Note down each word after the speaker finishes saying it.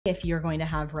If you're going to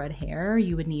have red hair,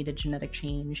 you would need a genetic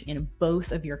change in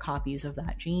both of your copies of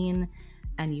that gene,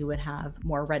 and you would have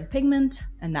more red pigment,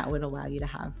 and that would allow you to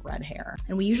have red hair.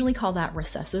 And we usually call that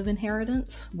recessive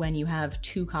inheritance when you have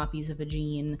 2 copies of a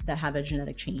gene that have a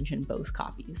genetic change in both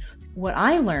copies. What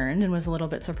I learned, and was a little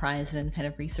bit surprised in kind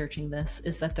of researching this,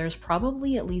 is that there's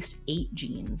probably at least 8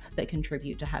 genes that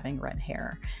contribute to having red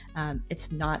hair.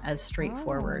 It's not as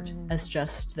straightforward as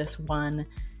just this one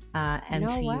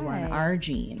MC1R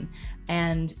gene.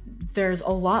 And there's a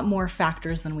lot more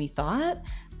factors than we thought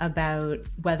about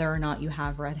whether or not you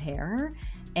have red hair.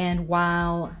 And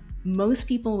while most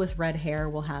people with red hair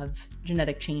will have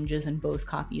genetic changes in both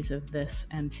copies of this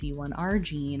MC1R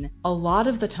gene, a lot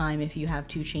of the time if you have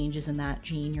 2 changes in that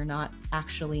gene, you're not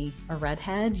actually a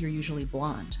redhead, you're usually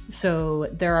blonde. So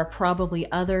there are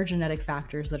probably other genetic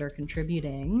factors that are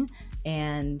contributing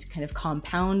and kind of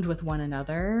compound with one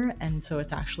another, and so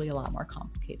it's actually a lot more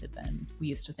complicated than we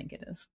used to think it is.